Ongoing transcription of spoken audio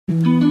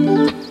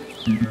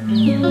Hi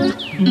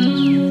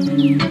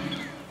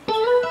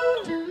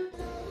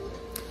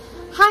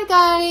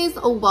guys,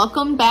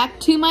 welcome back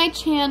to my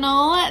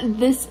channel.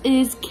 This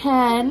is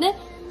Ken. Can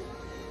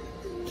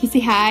you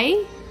say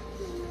hi?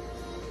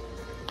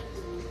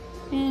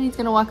 And he's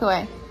gonna walk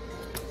away.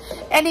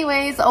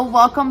 Anyways,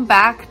 welcome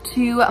back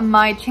to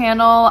my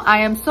channel. I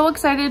am so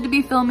excited to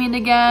be filming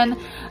again.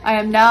 I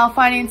am now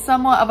finding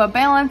somewhat of a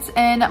balance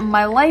in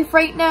my life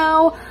right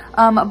now.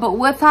 But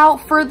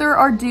without further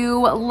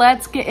ado,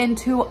 let's get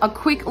into a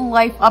quick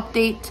life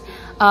update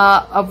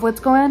of what's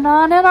going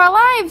on in our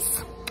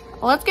lives.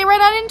 Let's get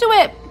right on into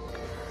it.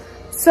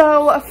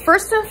 So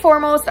first and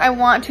foremost, I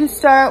want to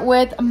start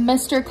with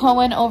Mr.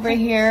 Cohen over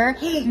here,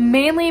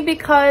 mainly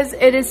because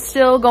it is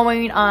still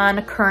going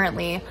on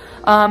currently.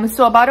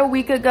 So about a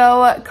week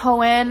ago,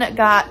 Cohen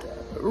got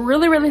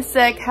really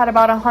sick, had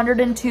about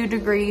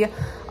 102-degree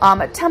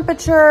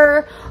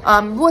temperature,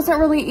 wasn't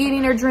really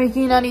eating or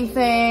drinking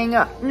anything,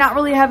 not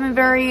really having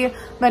very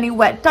many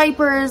wet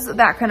diapers,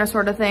 that kind of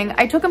sort of thing.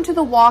 I took him to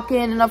the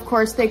walk-in, and of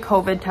course they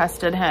COVID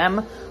tested him,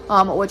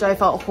 which I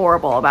felt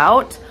horrible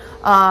about.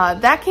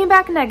 That came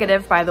back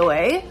negative, by the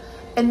way.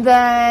 And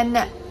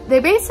then they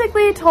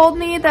basically told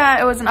me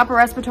that it was an upper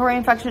respiratory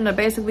infection of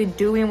basically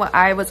doing what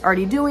I was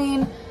already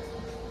doing.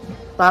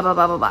 Blah, blah,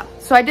 blah, blah, blah.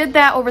 So I did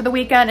that over the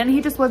weekend and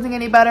he just wasn't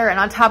any better. And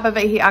on top of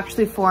it, he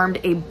actually formed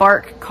a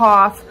bark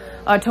cough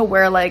to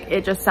where like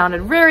it just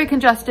sounded very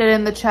congested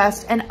in the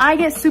chest. And I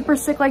get super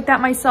sick like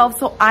that myself.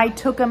 So I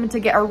took him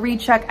to get a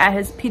recheck at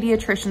his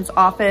pediatrician's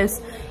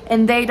office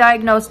and they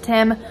diagnosed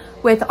him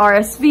with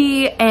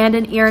RSV and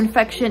an ear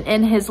infection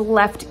in his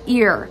left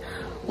ear.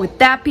 With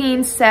that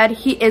being said,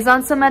 he is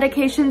on some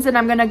medications and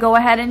I'm gonna go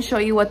ahead and show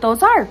you what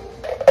those are.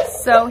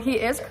 So he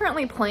is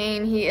currently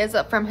playing. He is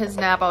up from his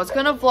nap. I was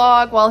gonna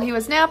vlog while he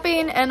was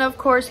napping and of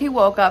course he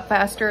woke up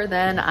faster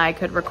than I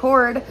could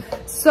record.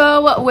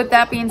 So with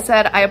that being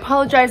said, I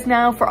apologize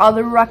now for all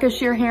the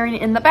ruckus you're hearing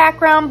in the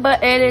background,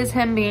 but it is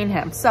him being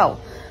him. So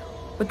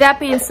with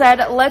that being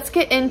said, let's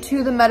get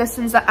into the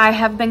medicines that I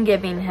have been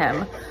giving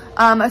him.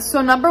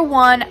 So number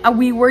one,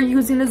 we were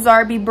using the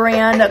Zarbi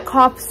brand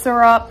cough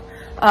syrup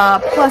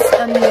plus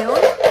immune.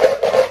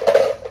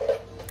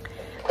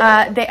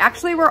 They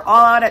actually were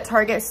all out at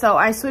Target, so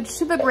I switched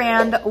to the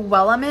brand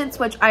Wellaments,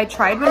 which I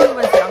tried when he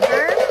was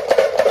younger.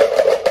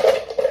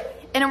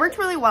 And it worked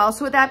really well.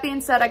 So with that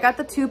being said, I got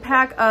the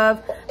 2-pack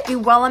of the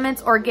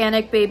Wellaments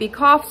Organic Baby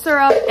Cough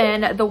Syrup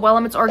and the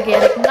Wellaments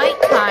Organic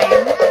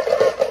Nighttime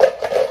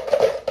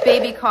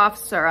Baby Cough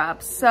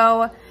Syrup.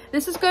 So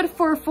this is good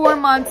for 4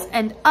 months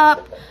and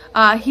up.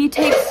 He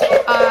takes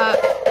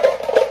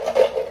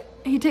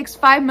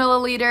 5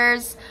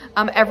 milliliters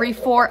every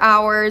 4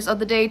 hours of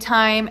the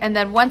daytime. And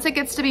then once it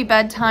gets to be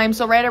bedtime,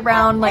 so right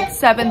around like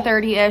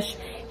 7:30-ish,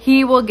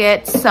 he will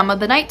get some of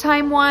the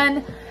nighttime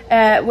one,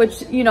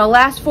 which, you know,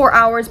 lasts 4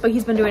 hours, but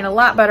he's been doing a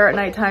lot better at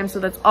nighttime. So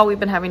that's all we've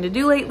been having to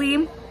do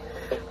lately.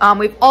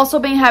 We've also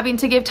been having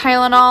to give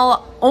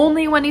Tylenol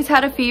only when he's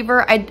had a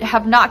fever. I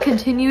have not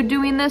continued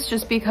doing this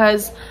just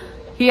because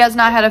he has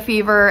not had a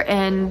fever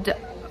in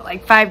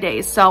like 5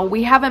 days. So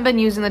we haven't been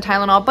using the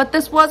Tylenol, but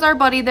this was our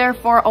buddy there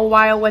for a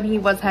while when he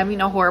was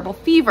having a horrible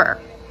fever.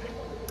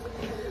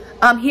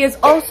 He is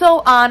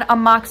also on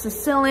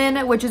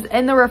amoxicillin, which is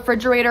in the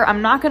refrigerator.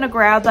 I'm not going to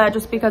grab that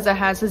just because it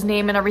has his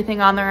name and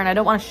everything on there and I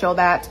don't want to show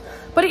that.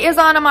 But he is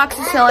on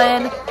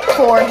amoxicillin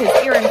for his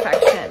ear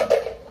infection.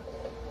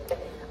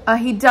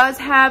 He does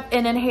have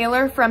an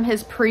inhaler from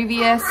his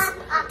previous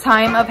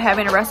time of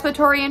having a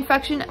respiratory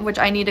infection, which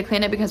I need to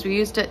clean it because we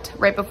used it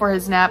right before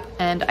his nap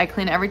and I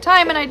clean it every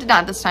time and I did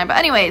not this time. But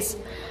anyways,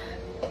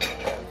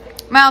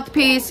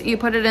 mouthpiece, you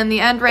put it in the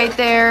end right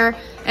there.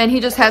 And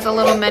he just has a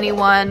little mini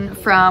one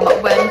from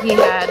when he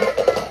had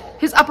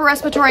his upper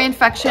respiratory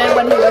infection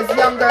when he was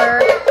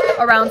younger,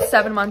 around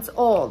 7 months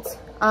old.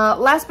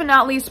 Last but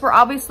not least, we're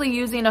obviously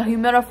using a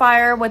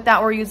humidifier. With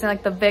that, we're using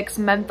like the Vicks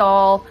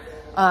menthol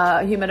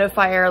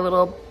humidifier,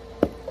 little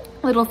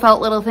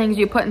felt little things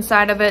you put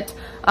inside of it,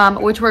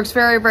 which works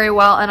very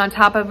well. And on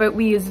top of it,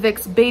 we use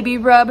Vicks Baby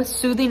Rub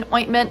Soothing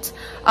Ointment.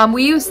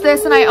 We use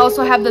this, and I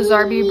also have the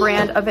Zarbi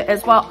brand of it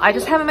as well. I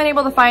just haven't been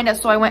able to find it,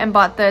 so I went and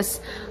bought this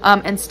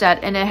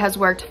instead, and it has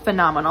worked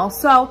phenomenal.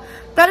 So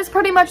that is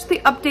pretty much the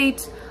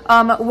update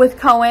with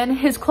Cohen.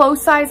 His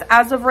clothes size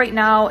as of right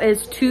now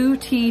is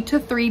 2T to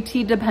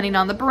 3T depending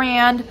on the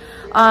brand.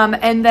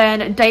 And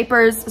then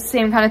diapers,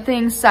 same kind of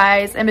thing,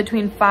 size in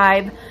between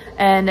 5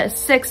 and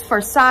 6 for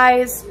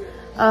size.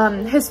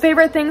 His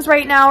favorite things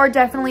right now are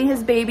definitely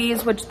his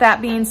babies, which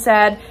that being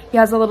said, he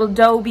has a little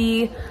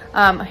Dobby,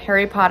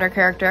 Harry Potter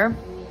character.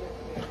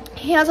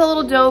 He has a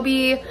little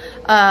Dobby,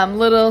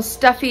 little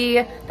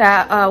stuffy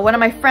that one of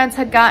my friends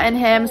had gotten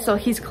him, so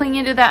he's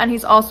clinging to that, and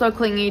he's also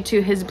clinging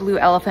to his blue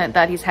elephant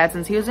that he's had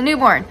since he was a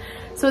newborn.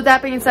 So with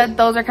that being said,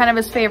 those are kind of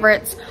his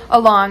favorites,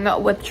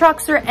 along with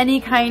trucks or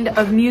any kind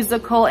of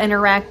musical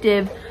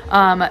interactive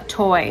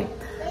toy.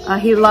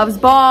 He loves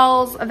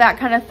balls, that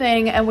kind of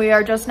thing, and we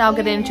are just now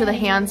getting into the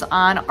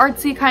hands-on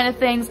artsy kind of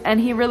things, and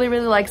he really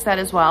likes that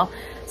as well.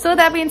 So with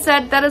that being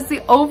said, that is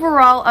the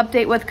overall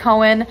update with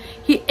Cohen.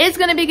 He is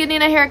going to be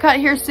getting a haircut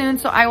here soon,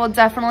 so I will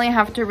definitely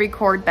have to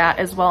record that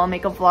as well and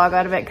make a vlog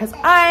out of it because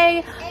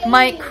I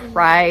might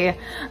cry.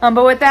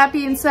 But with that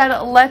being said,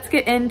 let's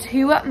get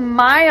into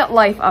my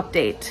life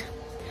update.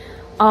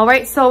 All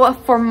right, so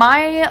for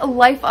my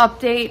life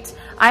update,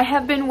 I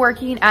have been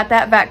working at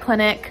that vet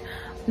clinic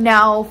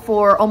now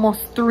for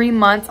almost 3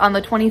 months. On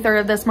the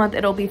 23rd of this month,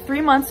 it'll be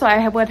 3 months, so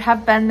I would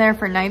have been there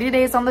for 90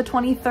 days on the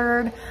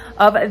 23rd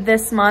of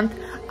this month.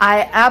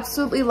 I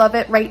absolutely love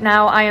it. Right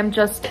now, I am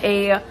just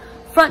a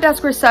front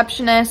desk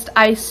receptionist.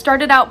 I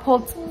started out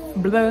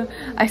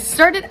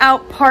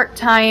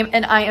part-time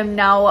and I am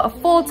now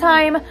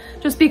full-time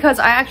just because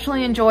I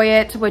actually enjoy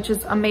it, which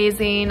is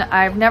amazing.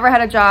 I've never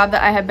had a job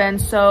that I have been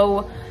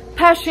so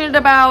passionate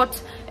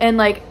about and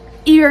like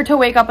eager to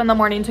wake up in the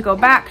morning to go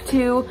back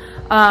to.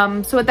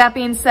 So with that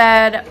being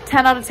said,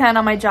 10 out of 10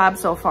 on my job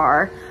so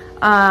far.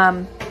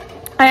 I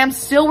am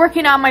still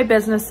working on my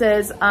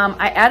businesses.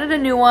 I added a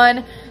new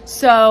one,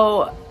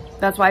 so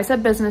that's why I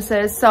said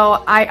businesses.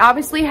 So I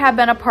obviously have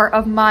been a part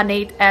of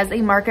Monate as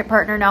a market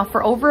partner now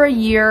for over a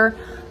year.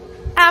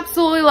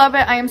 Absolutely love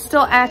it. I am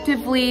still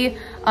actively,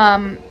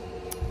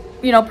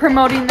 you know,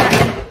 promoting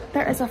that.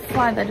 There is a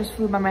fly that just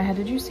flew by my head.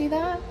 Did you see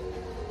that?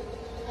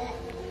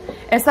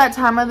 It's that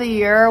time of the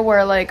year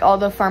where like all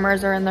the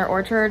farmers are in their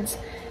orchards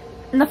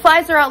and the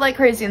flies are out like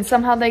crazy, and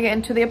somehow they get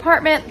into the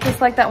apartment, just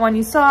like that one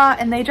you saw,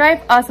 and they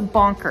drive us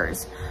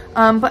bonkers.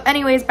 But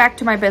anyways, back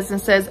to my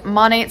businesses.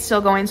 Monate's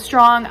still going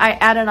strong. I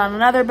added on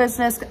another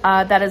business,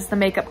 that is the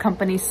makeup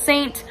company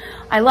Saint.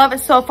 I love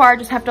it so far.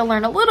 Just have to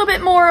learn a little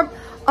bit more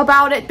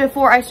about it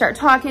before I start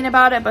talking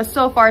about it, but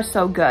so far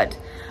so good.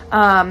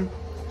 But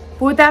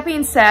with that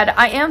being said,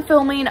 I am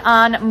filming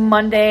on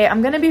Monday.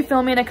 I'm going to be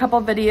filming a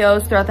couple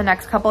videos throughout the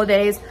next couple of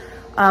days.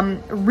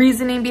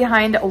 Reasoning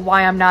behind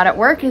why I'm not at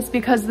work is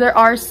because there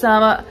are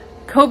some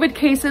COVID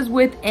cases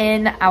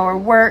within our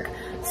work.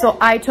 So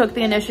I took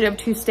the initiative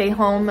to stay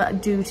home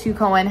due to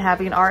Cohen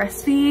having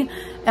RSV.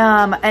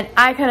 And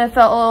I kind of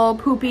felt a little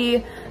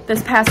poopy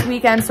this past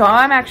weekend. So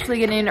I'm actually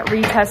getting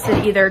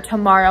retested either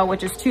tomorrow,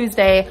 which is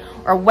Tuesday,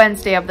 or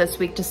Wednesday of this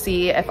week to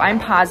see if I'm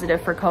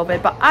positive for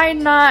COVID. But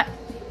I'm not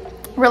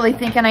really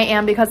thinking I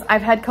am because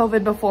I've had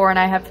COVID before and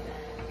I have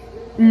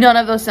none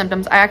of those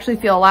symptoms. I actually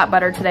feel a lot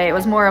better today. It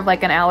was more of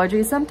like an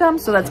allergy symptom.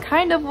 So that's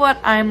kind of what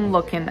I'm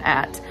looking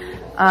at.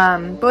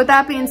 But with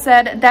that being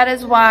said, that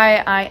is why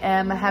I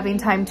am having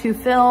time to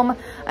film.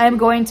 I am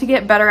going to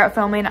get better at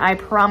filming. I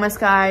promise,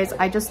 guys.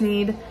 I just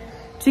need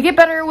to get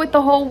better with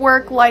the whole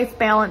work-life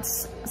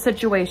balance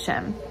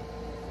situation.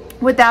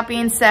 With that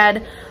being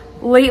said,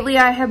 lately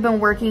I have been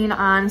working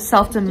on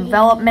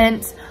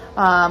self-development.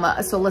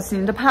 So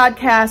listening to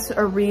podcasts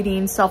or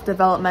reading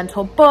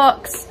self-developmental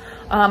books,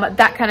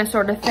 that kind of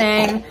sort of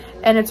thing.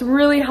 And it's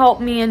really helped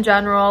me in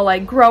general,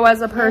 like grow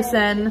as a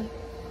person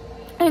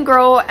and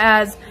grow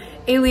as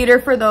a leader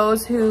for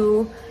those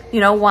who, you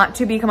know, want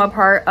to become a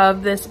part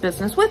of this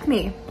business with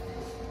me.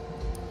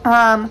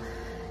 And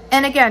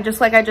again,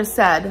 just like I just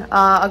said,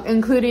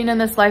 including in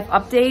this life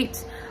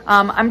update,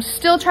 I'm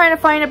still trying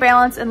to find a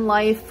balance in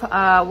life,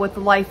 with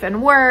life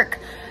and work.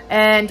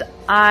 And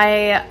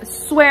I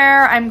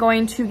swear I'm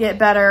going to get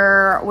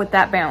better with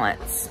that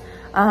balance.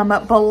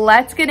 But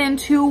let's get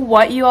into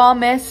what you all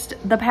missed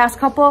the past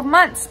couple of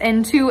months,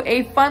 into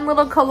a fun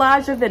little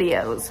collage of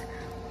videos.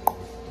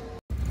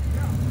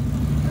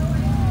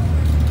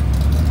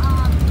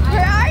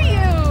 Where are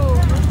you?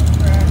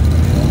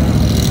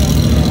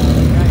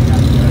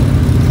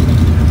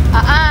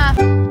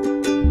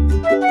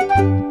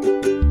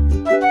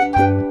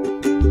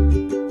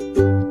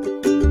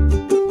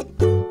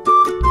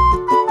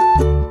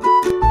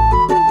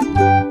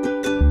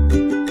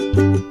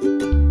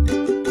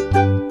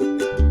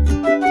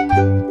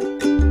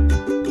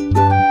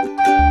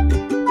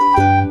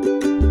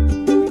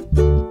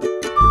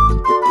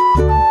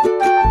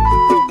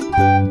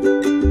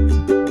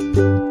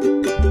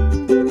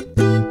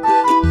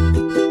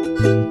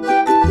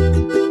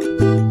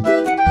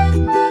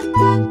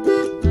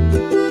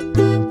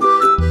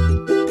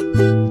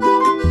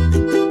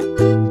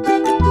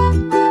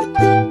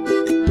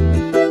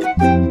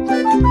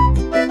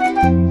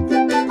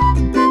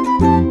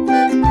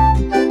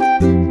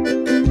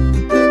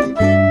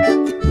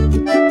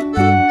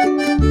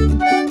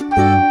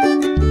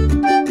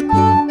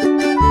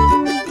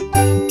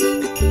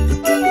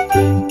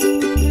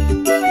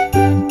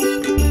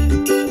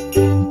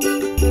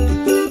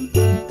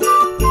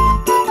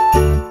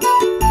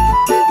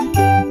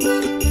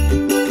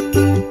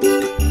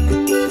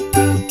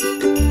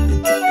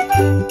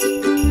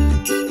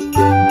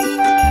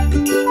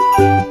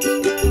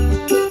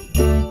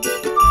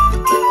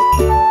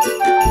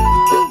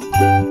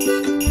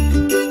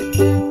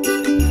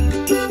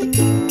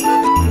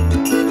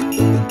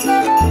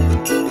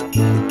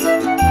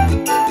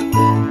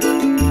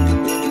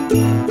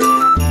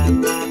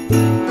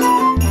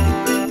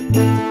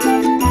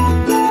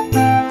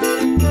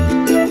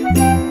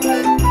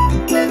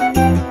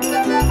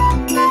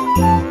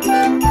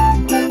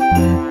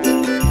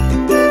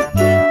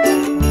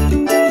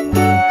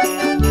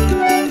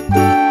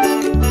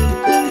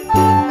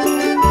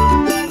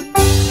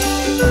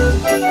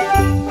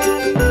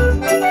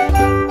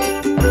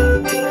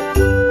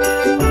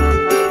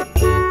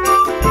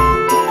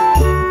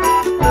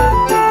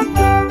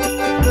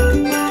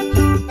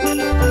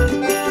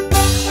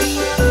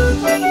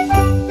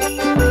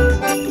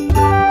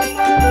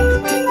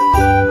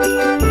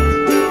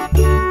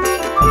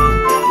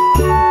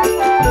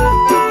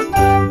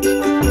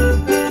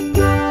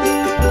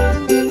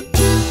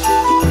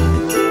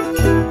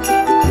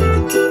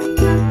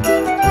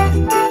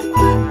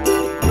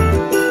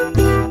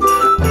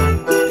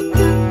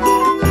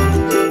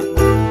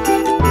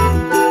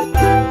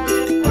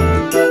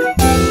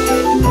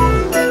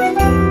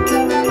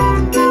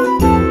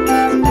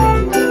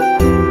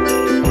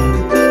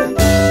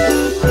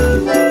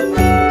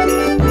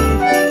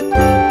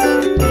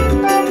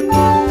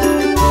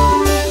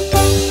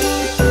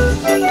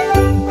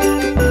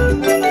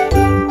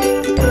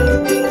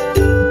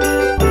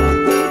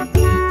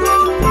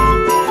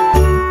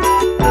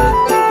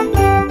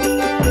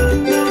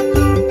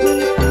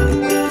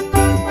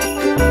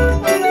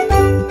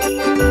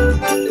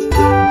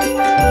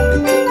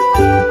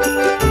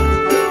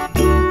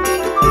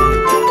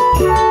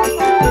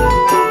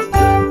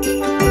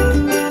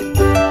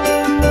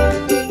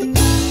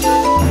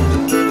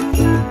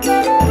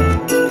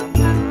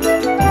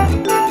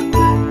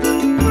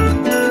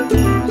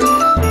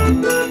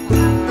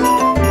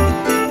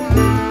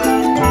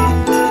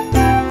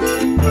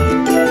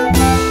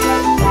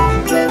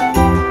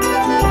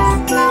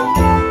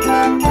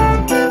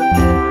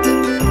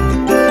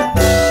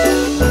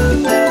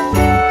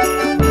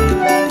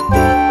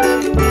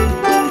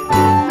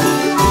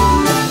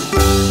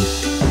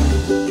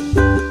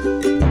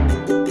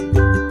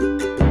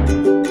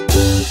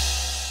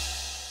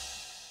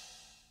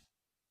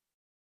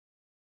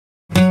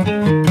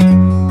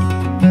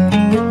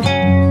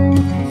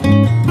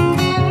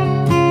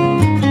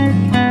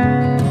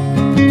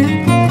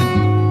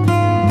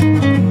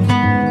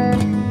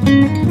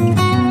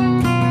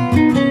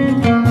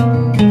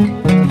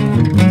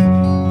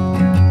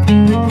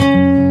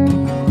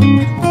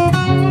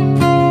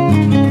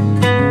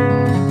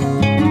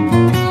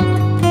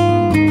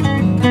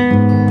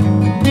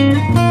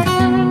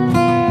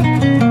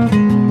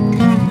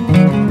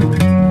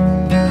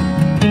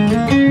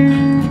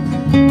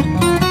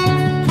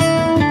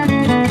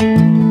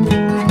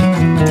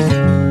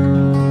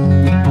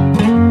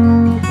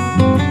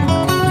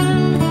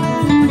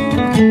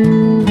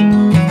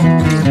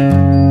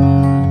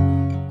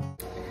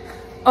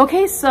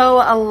 Okay, so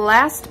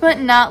last but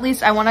not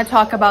least, I want to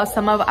talk about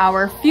some of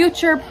our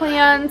future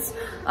plans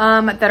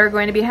that are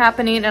going to be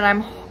happening, and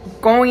I'm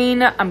going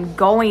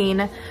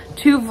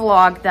to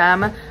vlog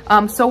them.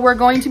 So we're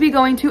going to be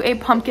going to a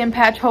pumpkin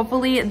patch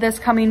hopefully this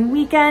coming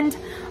weekend.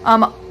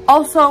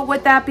 Also,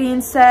 with that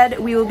being said,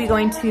 we will be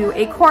going to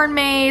a corn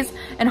maze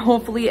and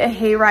hopefully a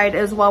hayride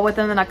as well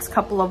within the next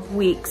couple of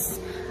weeks.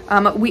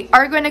 We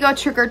are going to go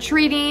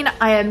trick-or-treating.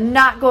 I am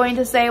not going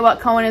to say what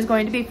Cohen is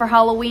going to be for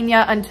Halloween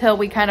yet until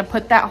we kind of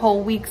put that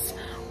whole week's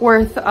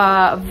worth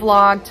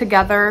vlog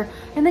together.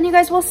 And then you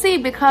guys will see,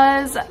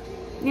 because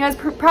you guys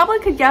probably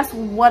could guess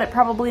what it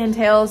probably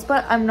entails,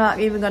 but I'm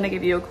not even going to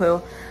give you a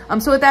clue.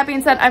 So with that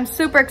being said, I'm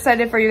super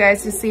excited for you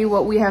guys to see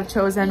what we have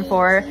chosen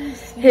for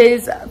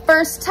his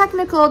first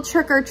technical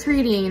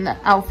trick-or-treating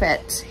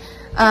outfit.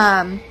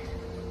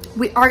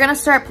 We are going to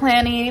start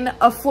planning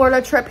a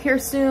Florida trip here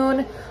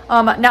soon.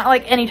 Not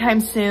like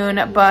anytime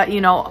soon, but you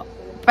know,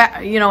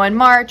 in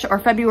March or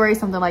February,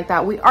 something like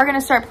that. We are going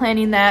to start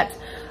planning that.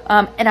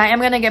 And I am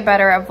going to get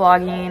better at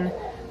vlogging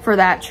for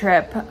that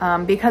trip,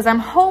 because I'm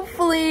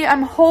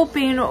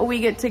hoping we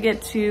get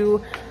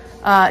to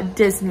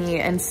Disney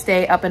and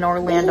stay up in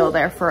Orlando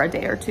there for a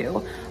day or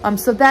two.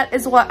 So that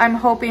is what I'm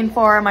hoping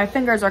for. My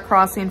fingers are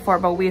crossing for,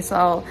 but we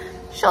shall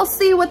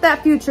see what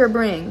that future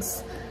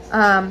brings.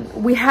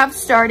 We have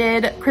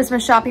started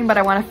Christmas shopping, but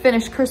I want to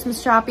finish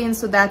Christmas shopping,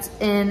 so that's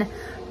in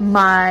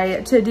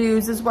my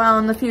to-dos as well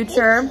in the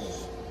future.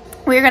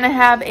 We're going to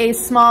have a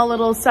small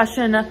little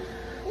session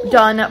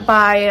done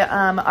by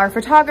our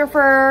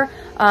photographer,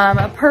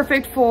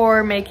 perfect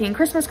for making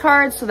Christmas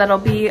cards, so that'll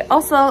be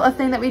also a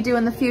thing that we do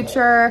in the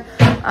future.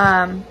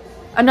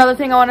 Another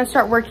thing I want to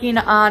start working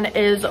on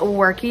is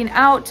working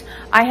out.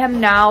 I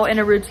am now in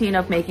a routine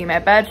of making my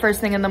bed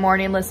first thing in the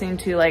morning, listening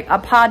to like a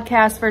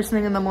podcast first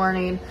thing in the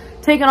morning,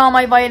 taking all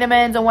my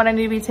vitamins and what I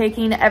need to be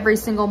taking every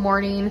single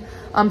morning.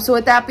 So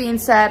with that being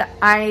said,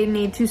 I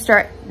need to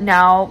start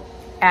now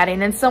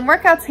adding in some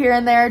workouts here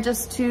and there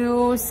just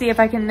to see if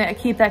I can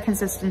keep that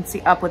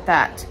consistency up with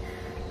that.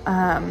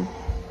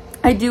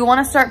 I do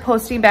want to start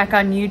posting back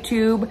on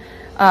YouTube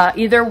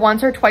either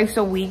once or twice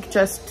a week,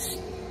 just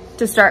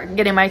to start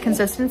getting my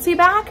consistency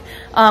back.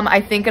 I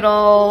think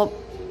it'll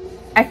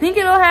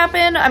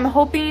happen. I'm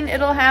hoping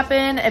it'll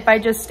happen if I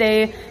just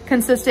stay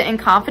consistent and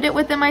confident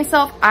within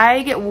myself.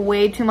 I get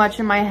way too much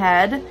in my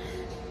head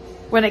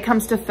when it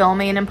comes to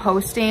filming and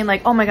posting,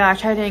 like, oh my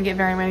gosh, I didn't get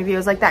very many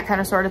views, like that kind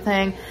of sort of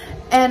thing.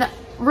 And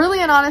really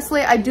and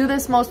honestly, I do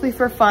this mostly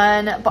for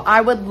fun, but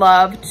I would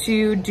love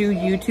to do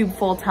YouTube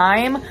full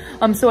time.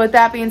 So with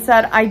that being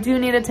said, I do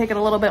need to take it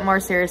a little bit more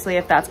seriously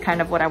if that's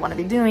kind of what I want to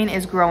be doing,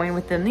 is growing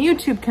within the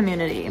YouTube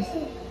community.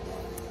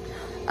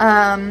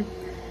 And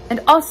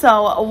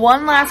also,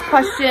 one last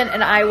question,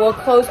 and I will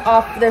close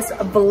off this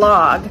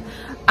vlog.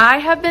 I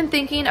have been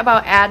thinking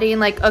about adding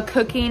like a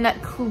cooking,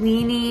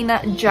 cleaning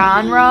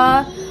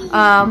genre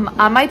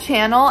on my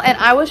channel, and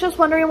I was just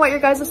wondering what your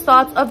guys'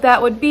 thoughts of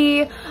that would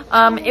be.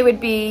 It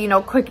would be, you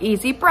know, quick,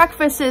 easy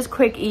breakfasts,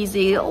 quick,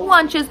 easy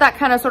lunches, that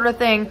kind of sort of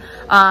thing.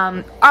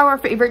 Our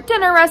favorite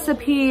dinner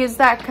recipes,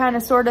 that kind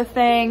of sort of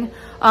thing.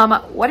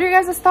 What are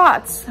your guys'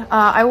 thoughts?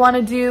 I want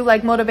to do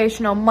like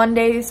motivational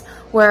Mondays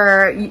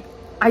where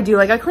I do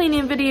like a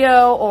cleaning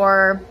video,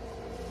 or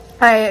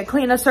I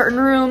clean a certain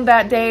room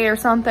that day or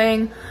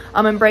something,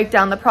 and break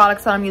down the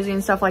products that I'm using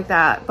and stuff like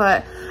that.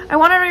 But I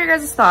want to know your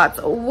guys' thoughts.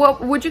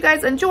 What would you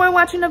guys enjoy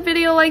watching a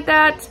video like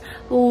that?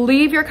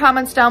 Leave your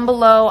comments down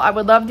below. I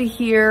would love to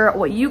hear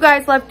what you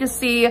guys like to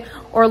see,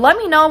 or let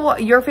me know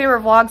what your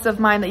favorite vlogs of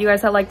mine that you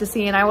guys would like to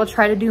see, and I will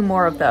try to do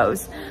more of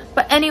those.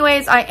 But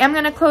anyways, I am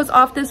going to close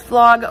off this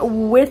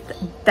vlog with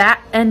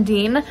that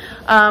ending.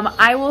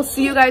 I will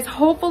see you guys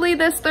hopefully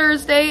this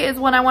Thursday is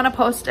when I want to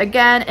post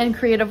again and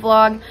create a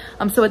vlog.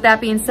 So with that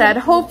being said,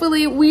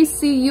 hopefully we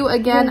see you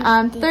again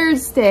on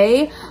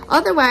Thursday.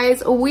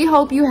 Otherwise, we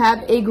hope you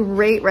have a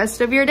great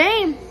rest of your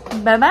day.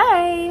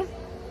 Bye-bye.